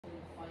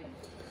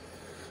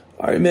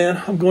All right,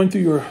 man, I'm going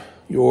through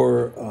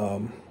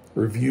your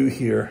review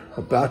here.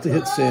 About to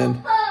hit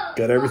send.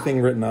 Got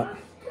everything written up.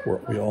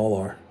 We all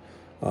are.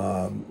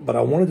 But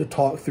I wanted to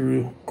talk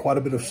through quite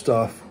a bit of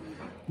stuff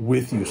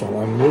with you. So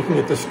I'm looking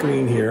at the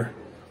screen here,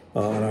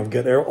 and I've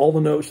got all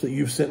the notes that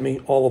you've sent me,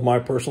 all of my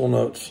personal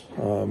notes,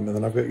 and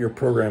then I've got your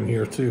program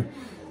here too.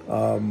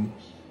 You're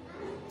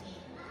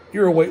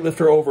a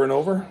weightlifter over and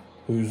over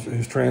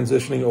who's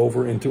transitioning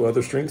over into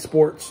other strength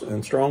sports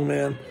and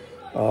strongman.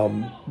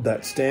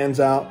 That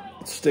stands out,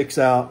 sticks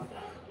out.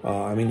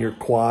 I mean, your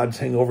quads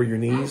hang over your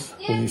knees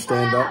when you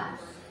stand up.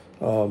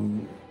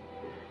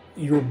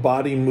 Your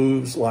body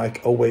moves like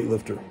a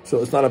weightlifter.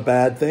 So it's not a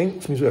bad thing.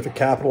 It means we have to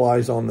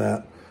capitalize on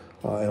that,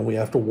 and we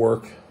have to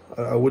work.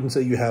 I wouldn't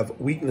say you have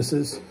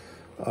weaknesses,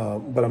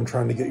 but I'm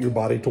trying to get your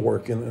body to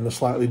work in a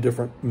slightly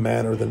different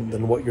manner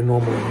than what you're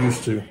normally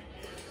used to.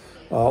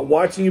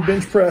 Watching you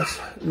bench press,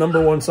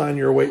 number one sign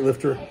you're a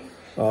weightlifter.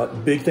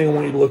 Big thing I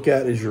want you to look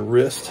at is your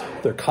wrist.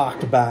 They're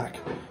cocked back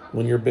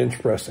when you're bench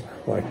pressing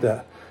like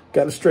that.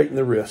 Got to straighten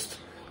the wrist.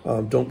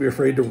 Don't be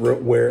afraid to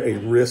wear a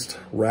wrist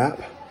wrap.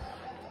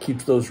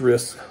 Keeps those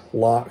wrists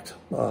locked.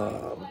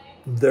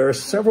 There are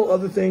several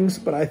other things,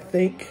 but I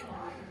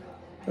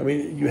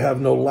mean, you have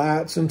no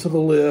lats into the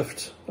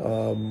lift.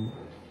 You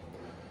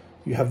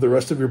have the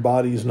rest of your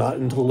body is not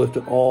into the lift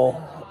at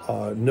all.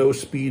 No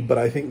speed, but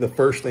I think the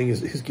first thing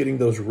is getting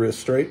those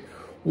wrists straight.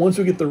 Once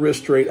we get the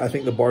wrist straight, I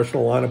think the bar's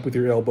going to line up with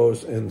your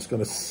elbows, and it's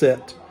going to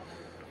set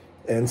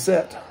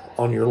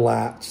on your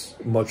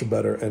lats much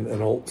better,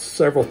 and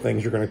several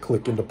things are going to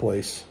click into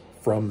place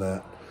from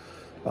that.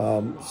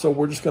 So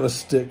we're just going to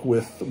stick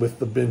with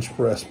the bench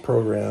press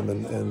program,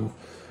 and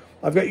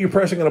I've got you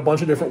pressing in a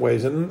bunch of different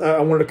ways, and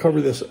I wanted to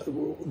cover this.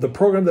 The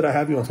program that I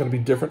have you on is going to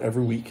be different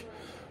every week,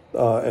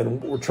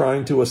 and we're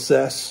trying to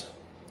assess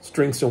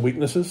strengths and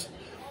weaknesses.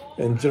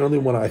 And generally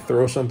when I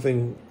throw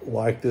something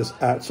like this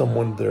at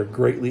someone, they're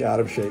greatly out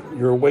of shape.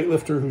 You're a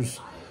weightlifter whose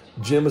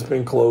gym has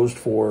been closed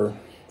for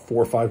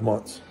 4 or 5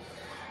 months.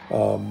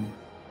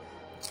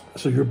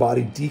 So your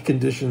body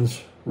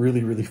deconditions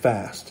really, really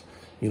fast.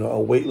 You know, a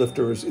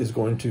weightlifter is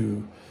going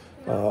to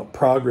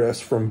progress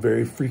from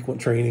very frequent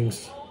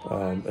trainings.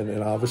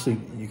 And obviously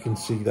you can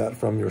see that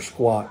from your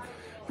squat.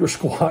 Your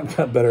squat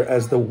got better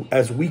as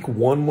week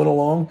 1 went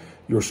along.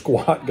 Your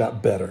squat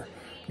got better.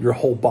 Your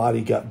whole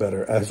body got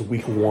better as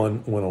week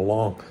 1 went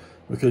along,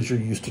 because you're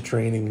used to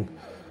training,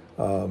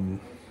 7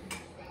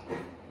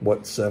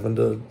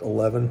 to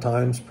 11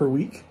 times per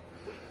week.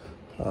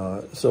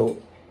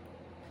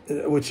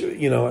 Which,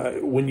 you know,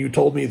 when you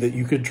told me that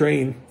you could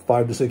train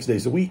 5 to 6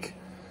 days a week,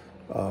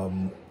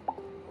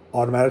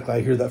 automatically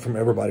I hear that from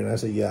everybody. And I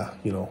say, yeah,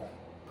 you know,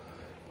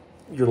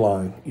 you're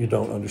lying. You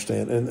don't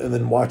understand. And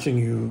then watching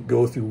you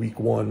go through week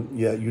 1,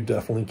 yeah, you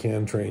definitely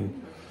can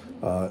train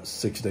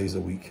 6 days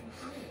a week.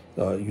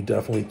 You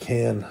definitely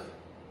can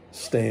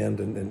stand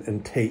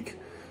and take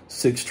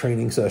 6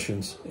 training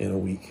sessions in a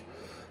week.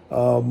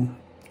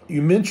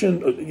 You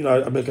mentioned, you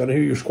know, I hear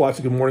your squats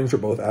and good mornings are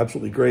both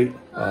absolutely great.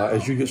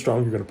 As you get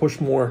stronger, you're going to push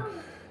more.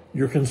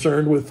 You're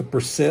concerned with the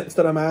percents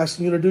that I'm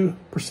asking you to do.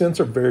 Percents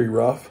are very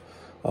rough.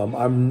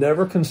 I'm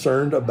never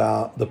concerned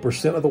about the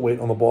percent of the weight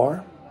on the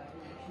bar.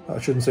 I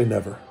shouldn't say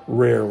never,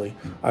 rarely.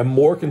 I'm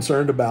more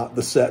concerned about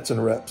the sets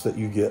and reps that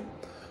you get.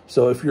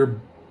 So if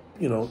you're,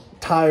 you know,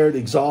 tired,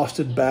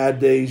 exhausted, bad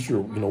days,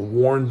 you're, you know,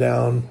 worn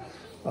down,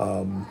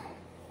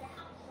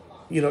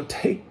 you know,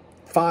 take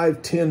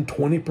 5, 10,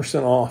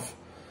 20% off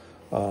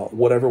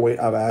whatever weight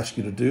I've asked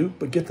you to do,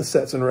 but get the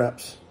sets and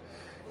reps.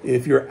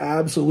 If you're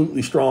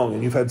absolutely strong,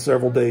 and you've had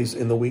several days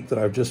in the week that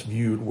I've just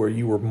viewed where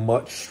you were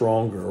much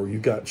stronger, or you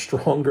got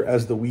stronger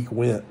as the week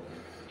went,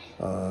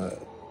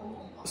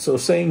 so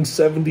saying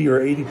 70 or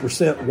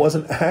 80%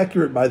 wasn't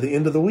accurate by the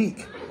end of the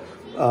week.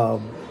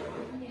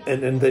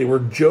 And they were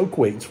joke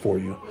weights for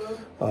you.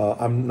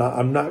 I'm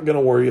not going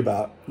to worry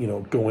about, you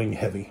know, going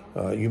heavy.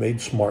 You made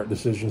smart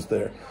decisions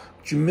there.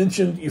 But you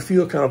mentioned you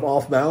feel kind of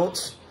off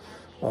balance.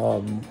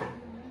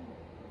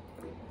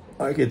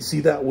 I could see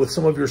that with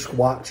some of your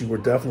squats. You were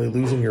definitely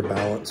losing your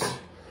balance.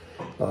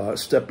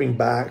 Stepping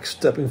back,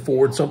 stepping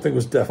forward, something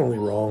was definitely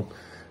wrong.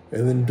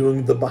 And then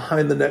doing the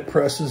behind the neck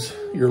presses,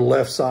 your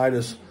left side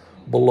is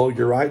below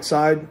your right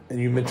side, and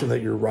you mentioned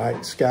that your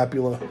right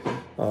scapula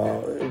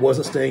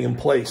wasn't staying in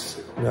place.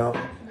 Now,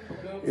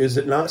 is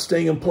it not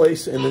staying in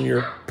place and then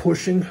you're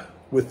pushing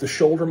with the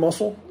shoulder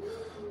muscle?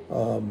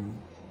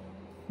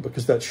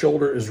 Because that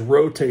shoulder is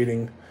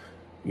rotating,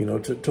 you know,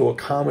 to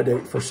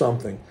accommodate for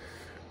something.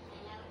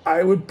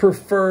 I would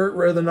prefer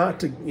rather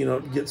not to, you know,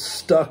 get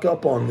stuck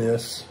up on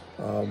this.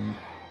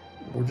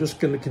 We're just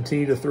going to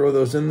continue to throw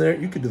those in there.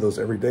 You could do those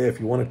every day if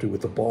you wanted to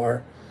with the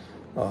bar.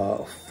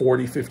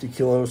 40, 50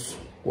 kilos,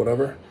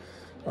 whatever,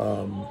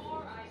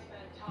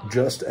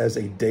 just as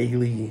a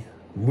daily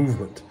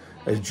movement,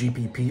 as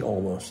GPP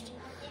almost.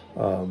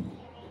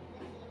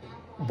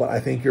 But I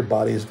think your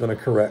body is going to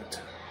correct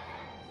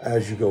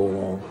as you go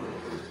along.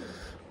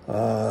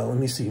 Let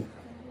me see.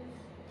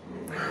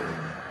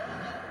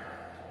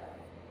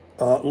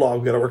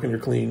 Log, got to work on your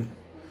clean.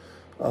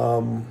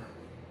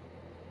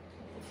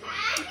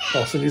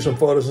 I'll send you some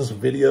photos and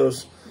some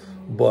videos,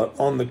 but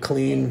on the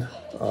clean,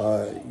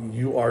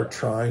 you are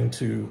trying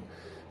to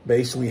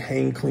basically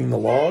hang clean the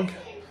log.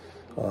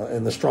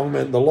 And the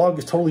Strongman, the log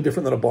is totally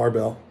different than a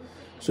barbell.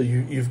 So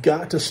you've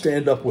got to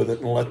stand up with it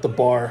and let the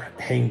bar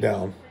hang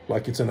down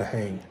like it's in a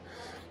hang.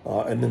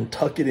 And then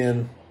tuck it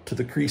in to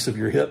the crease of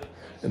your hip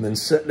and then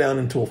sit down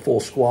into a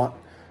full squat.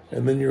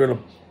 And then you're going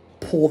to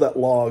pull that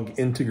log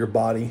into your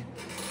body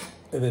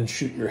and then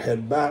shoot your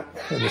head back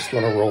and it's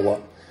going to roll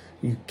up.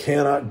 You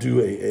cannot do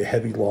a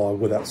heavy log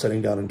without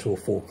setting down into a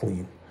full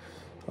clean.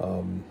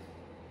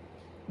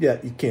 Yeah,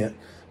 you can't.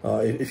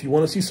 If you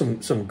want to see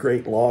some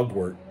great log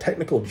work,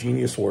 technical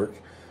genius work,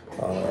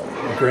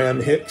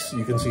 Graham Hicks,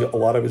 you can see a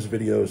lot of his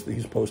videos that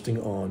he's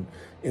posting on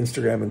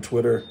Instagram and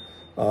Twitter.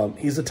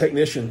 He's a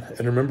technician,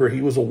 and remember,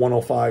 he was a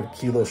 105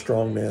 kilo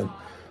strongman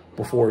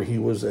before he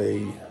was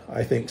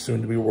I think,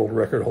 soon-to-be world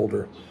record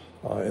holder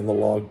in the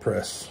log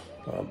press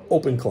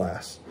open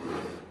class.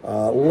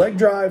 Leg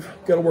drive,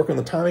 got to work on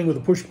the timing with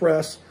the push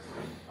press.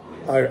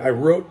 I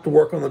wrote to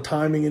work on the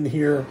timing in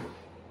here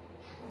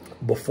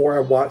before I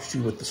watched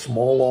you with the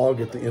small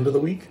log at the end of the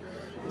week.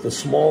 The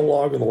small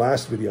log in the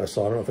last video I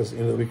saw, I don't know if it's the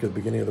end of the week or the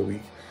beginning of the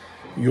week,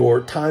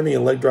 your timing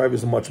and leg drive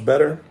is much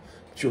better,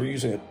 but you're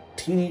using a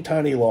teeny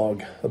tiny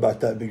log about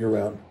that big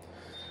around.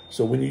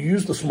 So when you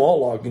use the small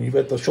log and you've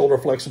got the shoulder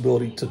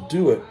flexibility to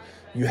do it,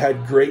 you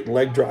had great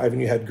leg drive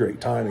and you had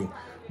great timing.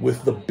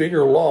 With the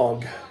bigger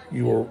log,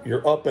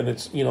 you're up and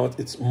it's, you know,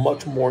 it's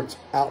much more, it's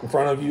out in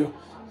front of you.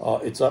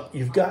 It's up.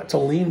 You've got to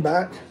lean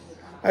back.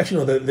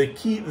 Actually, no, the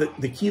key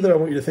that I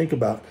want you to think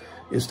about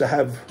is to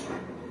have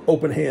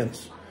open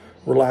hands,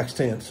 relaxed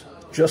hands,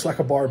 just like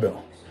a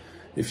barbell.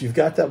 If you've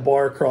got that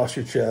bar across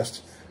your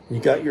chest,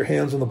 you got your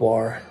hands on the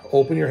bar,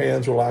 open your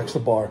hands, relax the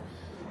bar,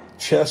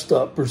 chest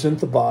up, present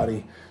the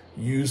body,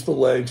 use the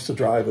legs to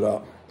drive it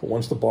up. But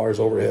once the bar is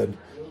overhead,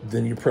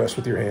 then you press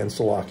with your hands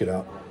to lock it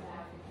out.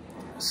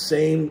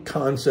 Same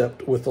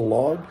concept with the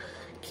log.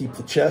 Keep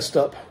the chest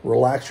up,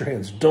 relax your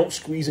hands. Don't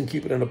squeeze and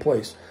keep it into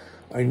place.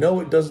 I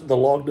know the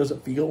log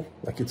doesn't feel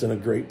like it's in a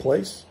great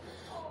place,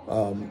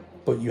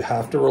 but you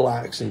have to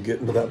relax and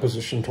get into that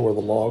position to where the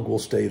log will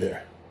stay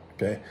there,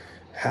 okay?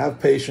 Have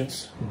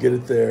patience, get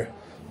it there,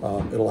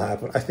 it'll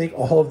happen. I think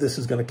all of this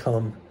is gonna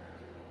come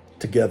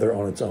together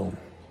on its own.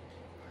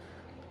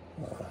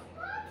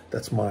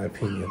 That's my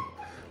opinion.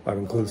 I've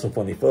included some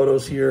funny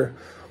photos here.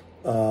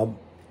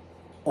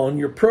 On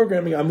your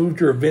programming, I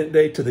moved your event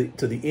day to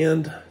the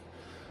end.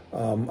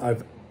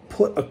 I've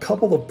put a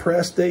couple of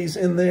press days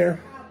in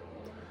there.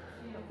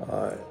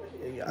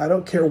 I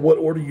don't care what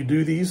order you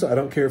do these. I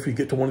don't care if you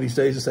get to one of these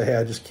days and say, hey,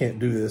 I just can't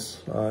do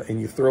this. And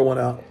you throw one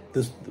out.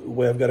 The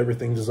way I've got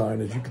everything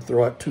designed is you can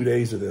throw out 2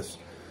 days of this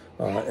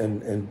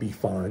and be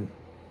fine.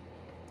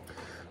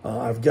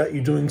 I've got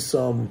you doing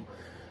some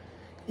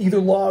either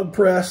log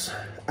press,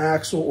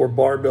 axle, or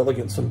barbell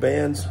against some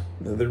bands.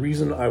 The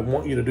reason I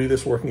want you to do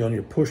this working on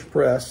your push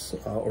press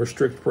or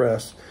strict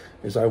press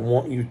is I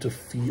want you to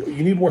feel,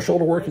 you need more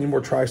shoulder work, you need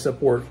more tricep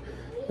work,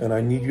 and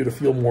I need you to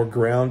feel more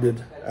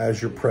grounded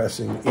as you're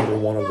pressing either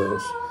one of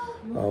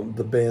those.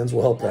 The bands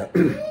will help that.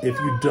 If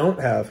you don't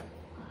have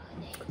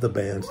the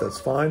bands, that's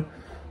fine.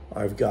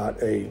 I've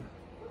got an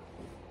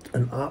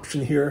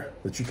option here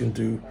that you can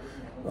do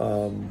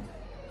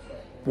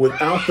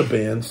without the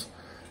bands,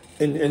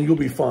 and you'll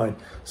be fine.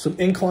 Some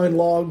incline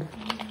log.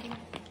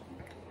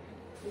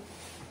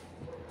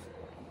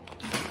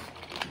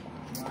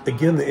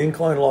 Again, the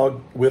incline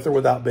log with or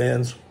without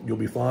bands, you'll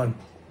be fine.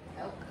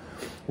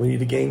 We need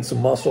to gain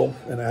some muscle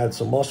and add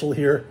some muscle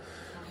here.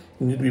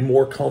 You need to be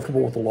more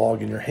comfortable with the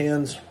log in your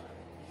hands.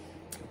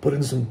 Put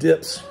in some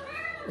dips,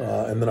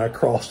 and then I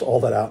crossed all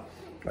that out.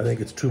 I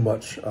think it's too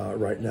much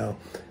right now.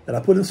 And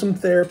I put in some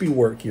therapy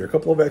work here, a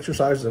couple of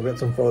exercises. I've got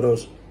some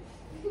photos.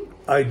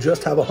 I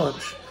just have a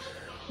hunch.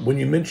 When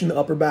you mention the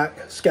upper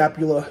back,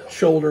 scapula,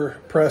 shoulder,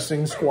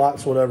 pressing,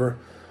 squats, whatever,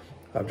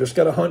 I've just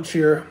got a hunch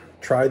here.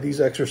 Try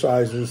these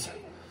exercises.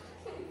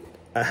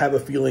 I have a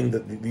feeling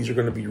that these are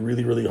going to be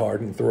really, really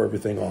hard and throw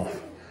everything off.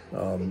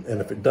 And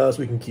if it does,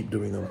 we can keep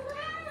doing them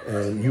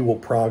and you will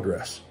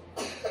progress.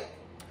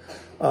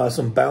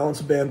 Some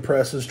balance band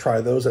presses,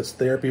 try those. That's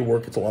therapy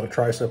work. It's a lot of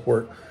tricep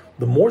work.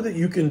 The more that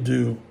you can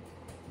do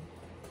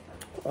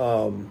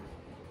on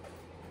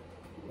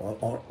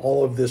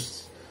all of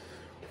this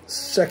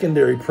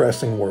secondary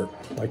pressing work,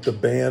 like the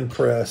band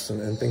press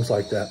and things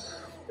like that,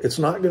 it's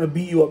not going to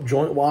beat you up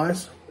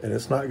joint-wise, and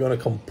it's not going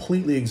to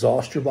completely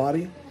exhaust your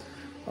body.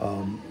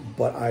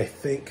 But I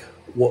think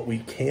what we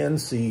can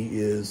see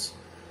is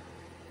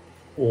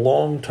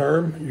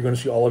long-term, you're going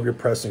to see all of your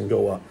pressing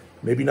go up.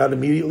 Maybe not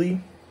immediately,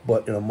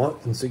 but in a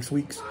month and 6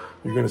 weeks,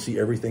 you're going to see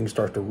everything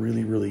start to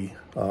really, really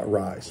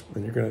rise.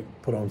 And you're going to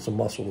put on some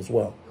muscle as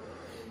well.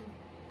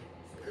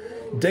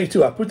 Day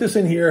 2, I put this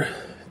in here.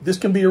 This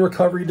can be a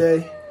recovery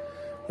day.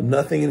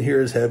 Nothing in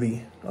here is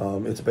heavy.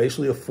 It's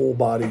basically a full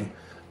body.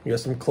 You got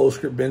some close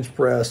grip bench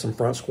press, some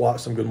front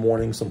squats, some good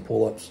mornings, some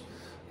pull-ups.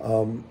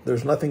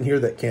 There's nothing here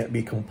that can't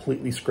be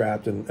completely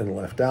scrapped and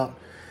left out.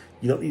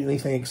 You don't need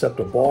anything except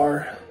a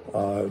bar,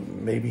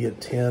 maybe a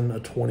 10, a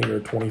 20, or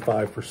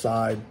 25 per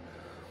side.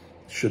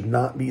 Should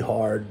not be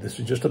hard. This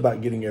is just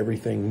about getting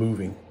everything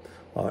moving.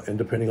 And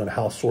depending on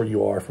how sore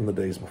you are from the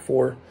days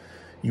before.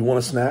 You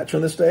want to snatch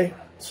on this day?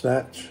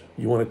 Snatch.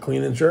 You want to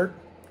clean and jerk?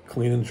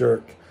 Clean and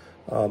jerk.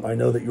 I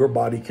know that your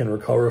body can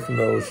recover from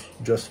those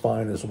just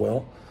fine as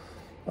well.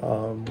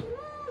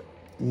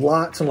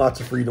 Lots and lots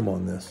of freedom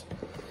on this.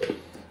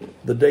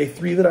 The day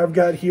 3 that I've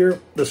got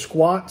here, the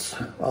squats,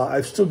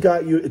 I've still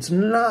got you. It's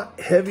not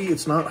heavy.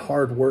 It's not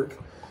hard work.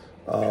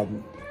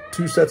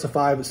 2 sets of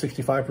 5 at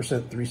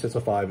 65%, 3 sets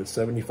of 5 at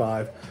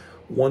 75.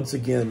 Once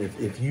again,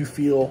 if you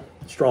feel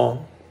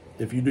strong,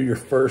 if you do your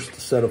first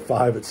set of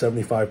 5 at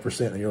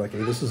 75% and you're like,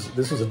 hey, this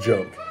is a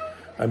joke.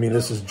 I mean,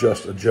 this is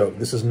just a joke.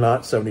 This is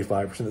not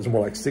 75%. This is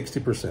more like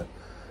 60%.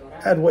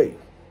 Add weight.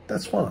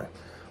 That's fine.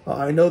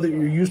 I know that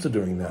you're used to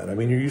doing that. I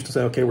mean, you're used to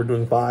saying, okay, we're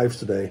doing 5s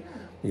today.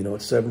 You know,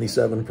 it's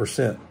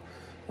 77%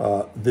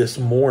 this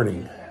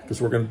morning because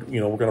we're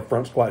gonna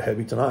front squat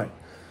heavy tonight,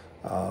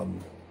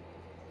 and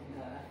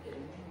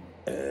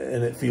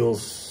it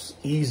feels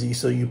easy.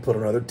 So you put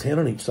another 10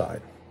 on each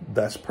side.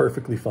 That's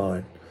perfectly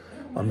fine.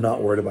 I'm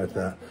not worried about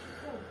that.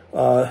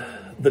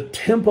 The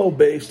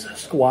tempo-based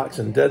squats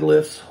and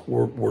deadlifts,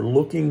 we're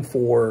looking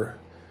for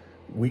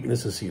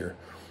weaknesses here.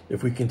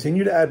 If we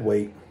continue to add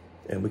weight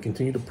and we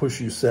continue to push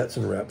you sets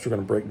and reps, we're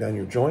going to break down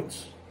your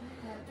joints.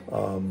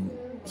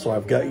 So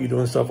I've got you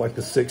doing stuff like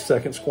the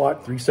 6-second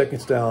squat, 3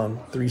 seconds down,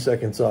 3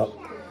 seconds up,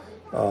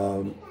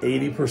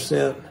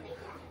 80%.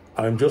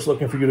 I'm just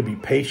looking for you to be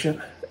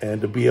patient and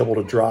to be able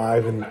to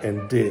drive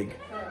and dig.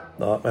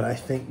 And I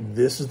think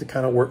this is the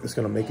kind of work that's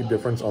going to make a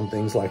difference on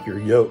things like your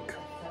yoke.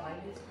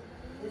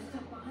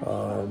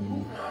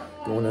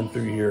 Going in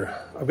through here,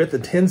 I've got the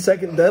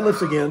 10-second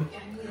deadlifts again.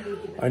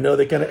 I know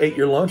they kind of ate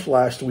your lunch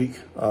last week,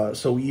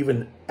 so we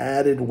even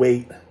added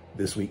weight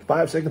this week.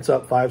 5 seconds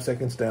up, 5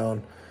 seconds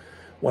down.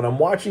 When I'm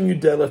watching you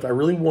deadlift, I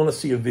really want to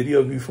see a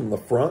video of you from the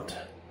front.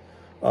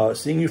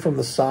 Seeing you from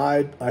the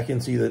side, I can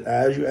see that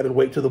as you added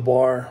weight to the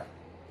bar,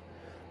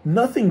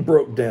 nothing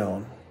broke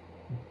down,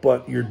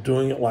 but you're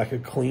doing it like a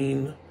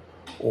clean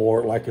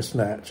or like a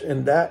snatch.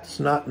 And that's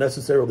not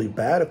necessarily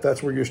bad if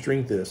that's where your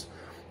strength is.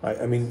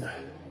 I mean,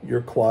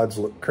 your quads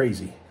look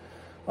crazy.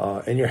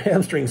 And your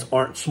hamstrings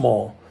aren't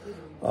small,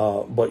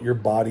 but your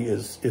body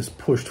is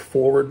pushed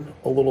forward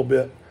a little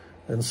bit.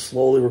 And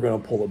slowly we're going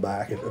to pull it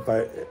back.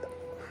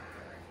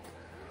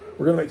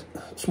 We're going to make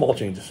small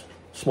changes.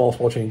 Small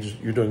changes.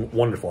 You're doing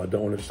wonderful. I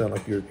don't want it to sound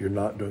like you're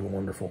not doing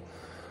wonderful.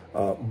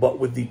 But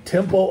with the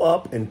tempo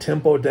up and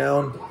tempo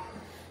down,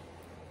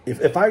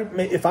 if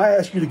I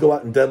ask you to go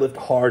out and deadlift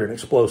hard and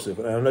explosive,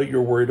 and I know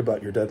you're worried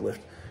about your deadlift,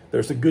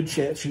 there's a good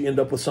chance you end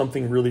up with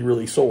something really,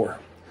 really sore.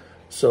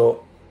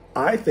 So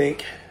I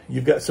think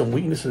you've got some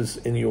weaknesses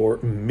in your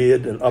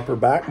mid and upper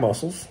back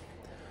muscles.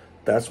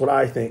 That's what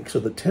I think. So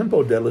the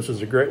tempo deadlifts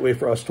is a great way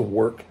for us to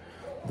work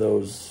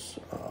those,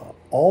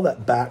 all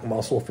that back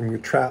muscle from your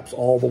traps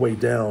all the way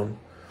down.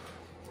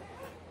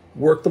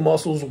 Work the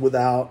muscles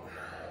without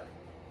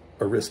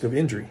a risk of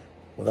injury,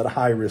 without a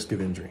high risk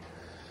of injury.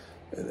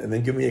 And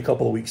then give me a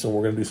couple of weeks and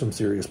we're going to do some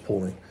serious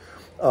pulling.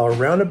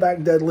 Rounded back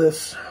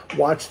deadlifts,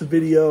 watch the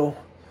video.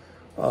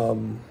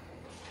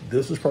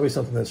 This is probably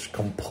something that's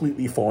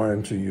completely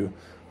foreign to you,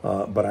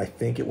 but I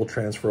think it will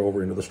transfer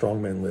over into the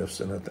strongman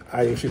lifts, and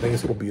I actually think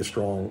this will be a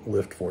strong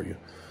lift for you.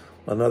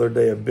 Another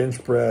day of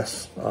bench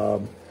press,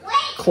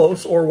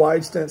 close or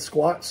wide stance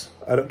squats.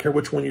 I don't care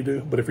which one you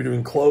do, but if you're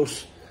doing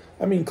close,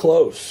 I mean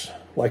close,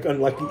 like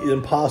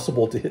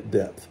impossible to hit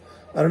depth.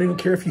 I don't even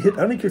care if you hit. I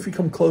don't even care if you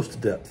come close to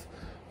depth.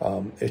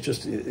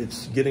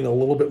 It's getting a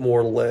little bit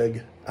more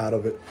leg out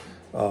of it.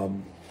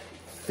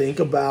 Think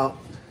about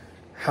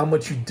how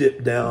much you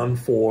dip down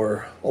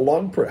for a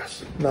log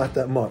press. Not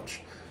that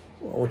much.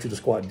 I want you to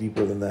squat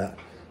deeper than that.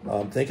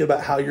 Think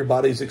about how your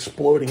body's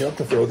exploding up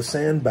to throw the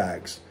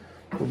sandbags.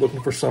 We're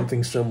looking for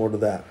something similar to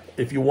that.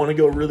 If you want to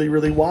go really,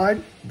 really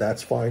wide,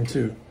 that's fine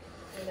too.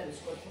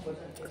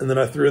 And then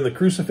I threw in the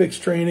crucifix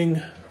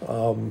training.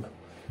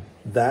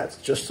 That's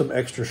just some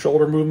extra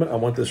shoulder movement. I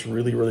want this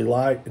really, really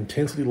light.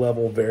 Intensity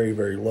level, very,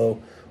 very low.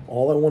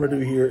 All I want to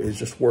do here is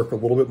just work a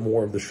little bit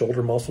more of the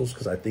shoulder muscles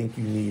because I think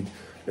you need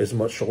as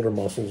much shoulder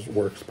muscles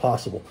work as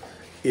possible.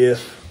 And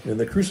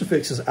the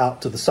crucifix is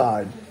out to the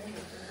side.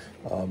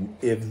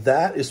 If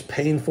that is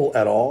painful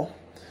at all,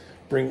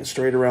 bring it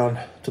straight around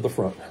to the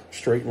front,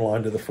 straight in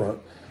line to the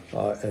front,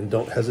 and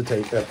don't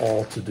hesitate at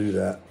all to do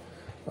that.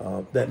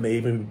 That may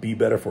even be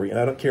better for you. And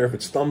I don't care if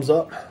it's thumbs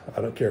up.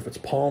 I don't care if it's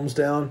palms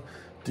down.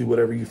 Do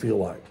whatever you feel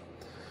like.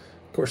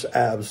 Of course,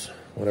 abs,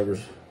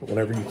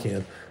 whenever you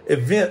can.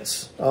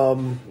 Events,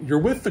 you're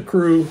with the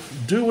crew.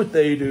 Do what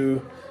they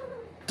do.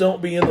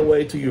 Don't be in the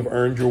way till you've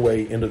earned your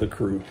way into the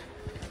crew.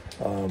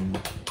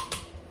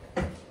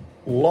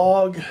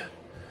 Log,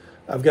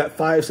 I've got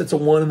 5 sets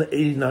of 1 in the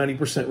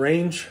 80-90%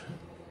 range.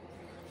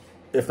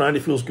 If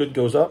 90 feels good,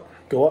 go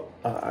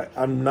up.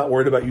 I'm not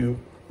worried about you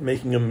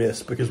making a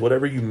miss because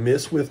whatever you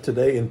miss with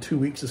today in 2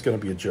 weeks is going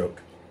to be a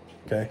joke.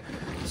 Okay,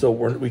 so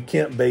we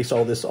can't base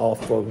all this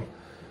off of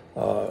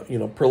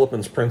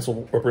Prilepin's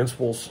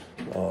principles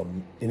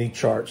any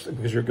charts,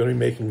 because you're going to be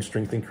making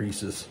strength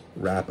increases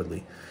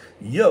rapidly.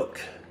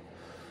 Yoke.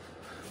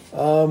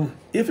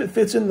 If it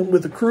fits in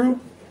with the crew,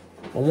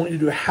 I want you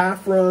to do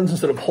half runs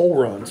instead of whole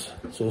runs.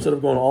 So instead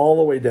of going all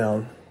the way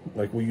down,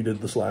 like what you did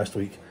this last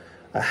week,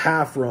 a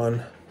half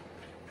run,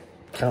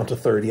 count to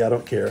 30, I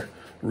don't care.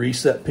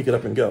 Reset, pick it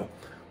up and go.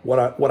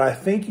 What I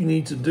think you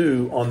need to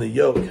do on the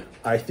yoke,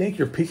 I think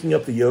you're picking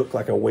up the yoke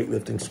like a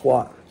weightlifting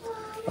squat.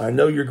 I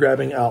know you're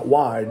grabbing out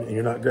wide and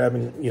you're not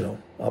grabbing,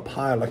 up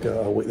high like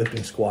a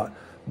weightlifting squat,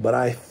 but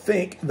I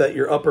think that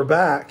your upper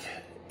back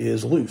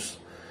is loose.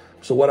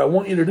 So what I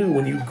want you to do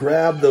when you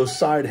grab those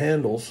side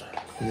handles,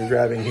 when you're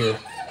grabbing here,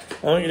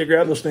 I want you to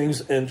grab those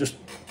things and just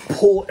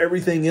pull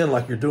everything in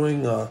like you're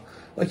doing,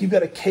 like you've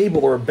got a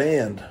cable or a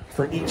band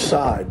from each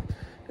side,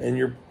 and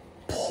you're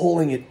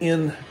pulling it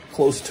in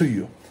close to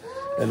you.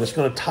 And it's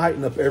going to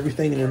tighten up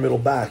everything in your middle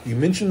back. You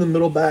mentioned the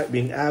middle back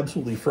being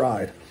absolutely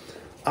fried.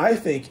 I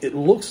think it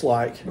looks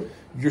like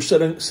you're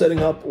setting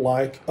up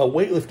like a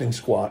weightlifting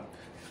squat,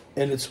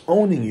 and it's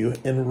owning you,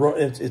 and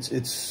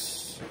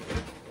it's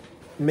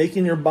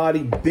making your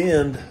body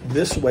bend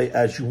this way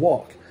as you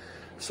walk.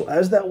 So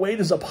as that weight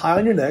is up high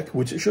on your neck,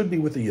 which it should be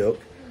with the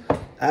yoke,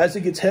 as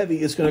it gets heavy,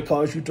 it's going to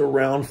cause you to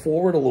round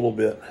forward a little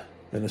bit,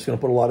 and it's going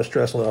to put a lot of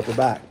stress on the upper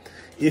back.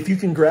 If you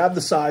can grab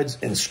the sides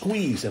and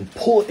squeeze and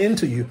pull it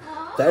into you,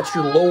 that's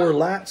your lower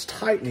lats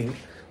tightening.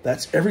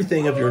 That's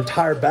everything of your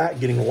entire back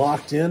getting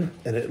locked in,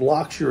 and it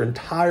locks your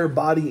entire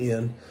body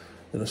in,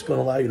 and it's going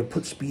to allow you to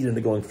put speed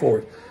into going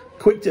forward.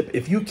 Quick tip,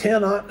 if you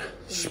cannot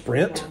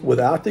sprint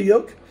without the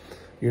yoke,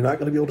 you're not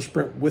going to be able to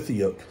sprint with the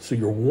yoke. So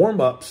your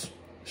warm-ups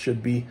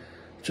should be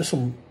just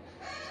some,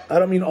 I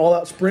don't mean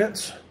all-out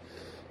sprints.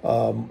 I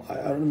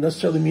don't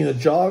necessarily mean a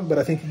jog, but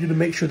I think you need to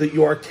make sure that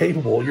you are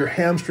capable, your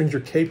hamstrings are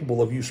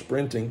capable of you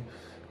sprinting,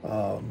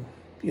 5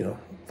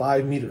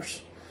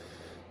 meters.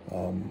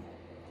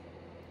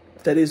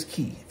 That is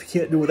key. If you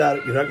can't do without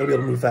it, you're not going to be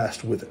able to move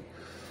fast with it.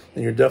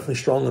 And you're definitely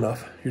strong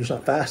enough. You're just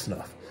not fast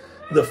enough.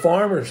 The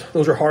farmers,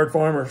 those are hard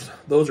farmers.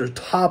 Those are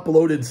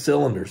top-loaded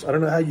cylinders. I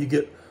don't know how you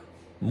get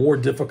more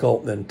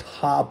difficult than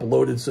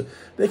top-loaded.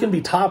 They can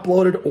be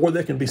top-loaded or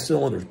they can be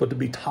cylinders. But to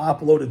be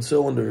top-loaded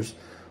cylinders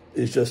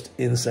is just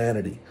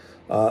insanity.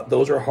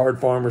 Those are hard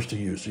farmers to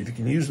use. So if you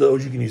can use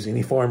those, you can use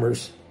any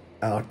farmers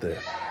out there.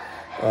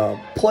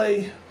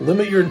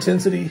 Limit your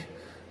intensity.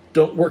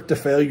 Don't work to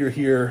failure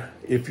here.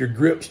 If your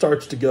grip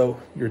starts to go,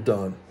 you're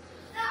done.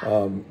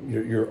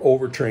 You're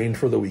overtrained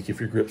for the week if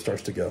your grip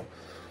starts to go.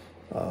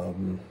 I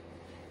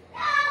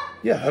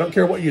don't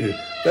care what you do.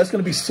 That's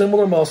going to be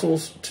similar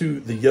muscles to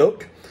the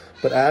yoke,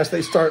 but as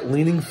they start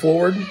leaning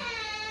forward,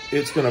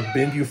 it's going to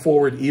bend you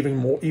forward even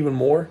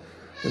more.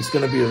 It's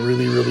going to be a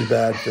really, really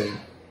bad thing.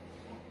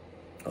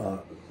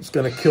 It's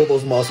going to kill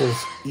those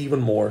muscles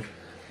even more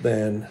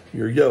than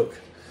your yoke.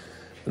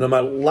 And on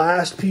my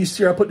last piece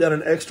here, I put down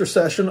an extra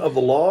session of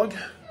the log.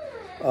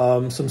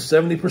 Some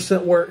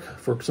 70% work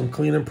for some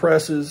clean and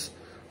presses,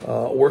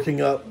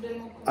 working up.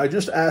 I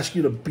just ask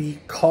you to be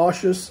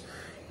cautious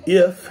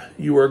if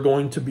you are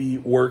going to be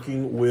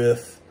working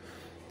with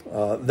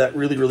that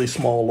really, really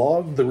small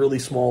log. The really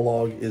small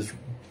log is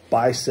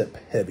bicep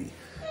heavy.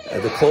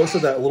 The closer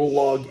that little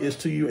log is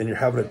to you and you're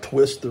having to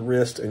twist the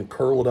wrist and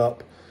curl it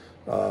up,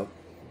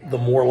 the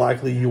more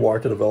likely you are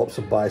to develop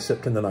some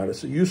bicep tendonitis.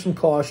 So use some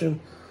caution.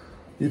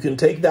 You can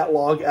take that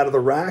log out of the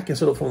rack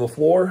instead of from the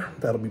floor.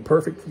 That'll be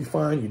perfectly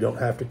fine. You don't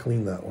have to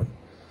clean that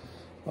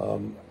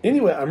one.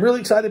 Anyway, I'm really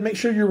excited. Make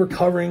sure you're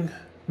recovering.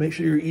 Make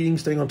sure you're eating,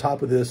 staying on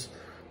top of this.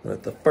 And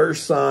at the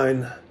first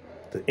sign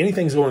that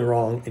anything's going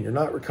wrong and you're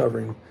not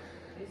recovering,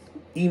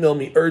 email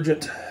me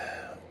urgent.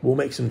 We'll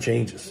make some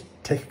changes.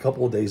 Take a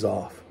couple of days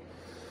off.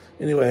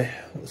 Anyway,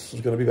 this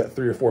is going to be about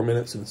 3 or 4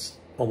 minutes, and it's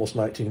almost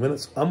 19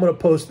 minutes. I'm going to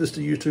post this to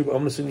YouTube. I'm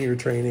going to send you your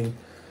training.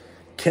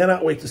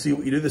 Cannot wait to see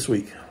what you do this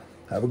week.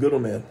 Have a good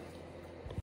one, man.